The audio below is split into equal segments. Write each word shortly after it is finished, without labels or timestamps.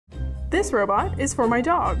This robot is for my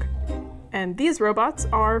dog. And these robots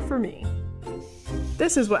are for me.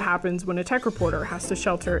 This is what happens when a tech reporter has to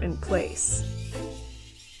shelter in place.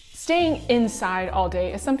 Staying inside all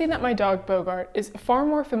day is something that my dog Bogart is far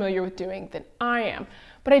more familiar with doing than I am,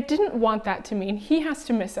 but I didn't want that to mean he has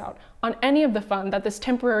to miss out on any of the fun that this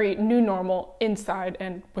temporary new normal inside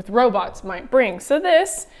and with robots might bring. So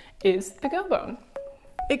this is the Go Bone.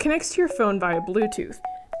 It connects to your phone via Bluetooth.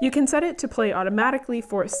 You can set it to play automatically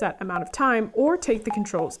for a set amount of time or take the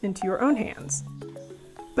controls into your own hands.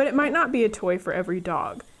 But it might not be a toy for every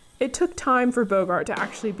dog. It took time for Bogart to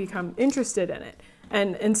actually become interested in it,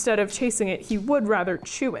 and instead of chasing it, he would rather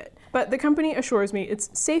chew it. But the company assures me it's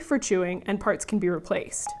safe for chewing and parts can be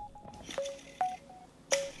replaced.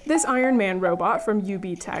 This Iron Man robot from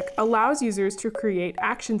UB Tech allows users to create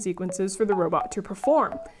action sequences for the robot to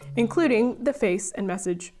perform, including the face and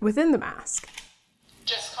message within the mask.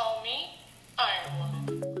 Just call me Iron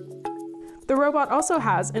Woman. The robot also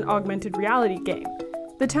has an augmented reality game.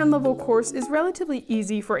 The 10-level course is relatively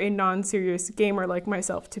easy for a non-serious gamer like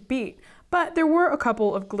myself to beat, but there were a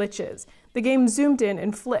couple of glitches. The game zoomed in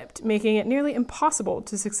and flipped, making it nearly impossible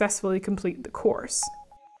to successfully complete the course.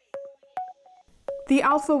 The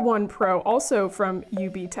Alpha 1 Pro, also from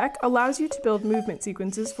UB Tech, allows you to build movement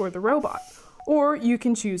sequences for the robot, or you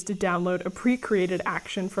can choose to download a pre-created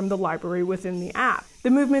action from the library within the app.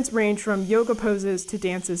 The movements range from yoga poses to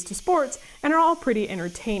dances to sports and are all pretty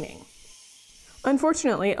entertaining.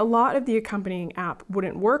 Unfortunately, a lot of the accompanying app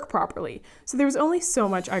wouldn't work properly, so there was only so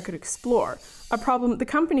much I could explore, a problem the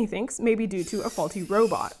company thinks may be due to a faulty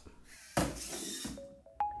robot.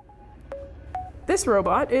 This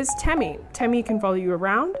robot is Temmie. Temmie can follow you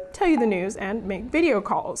around, tell you the news, and make video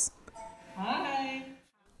calls. Hi.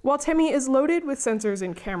 While Temmie is loaded with sensors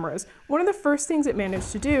and cameras, one of the first things it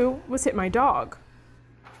managed to do was hit my dog.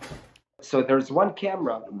 So there's one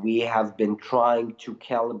camera. We have been trying to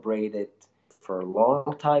calibrate it for a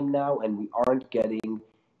long time now, and we aren't getting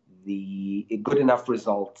the good enough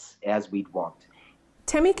results as we'd want.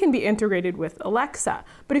 Temmie can be integrated with Alexa,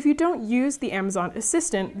 but if you don't use the Amazon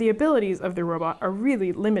Assistant, the abilities of the robot are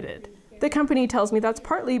really limited. The company tells me that's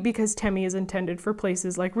partly because Temmie is intended for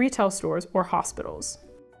places like retail stores or hospitals.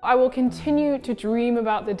 I will continue to dream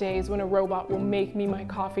about the days when a robot will make me my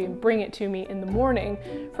coffee and bring it to me in the morning.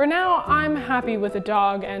 For now, I'm happy with a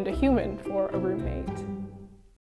dog and a human for a roommate.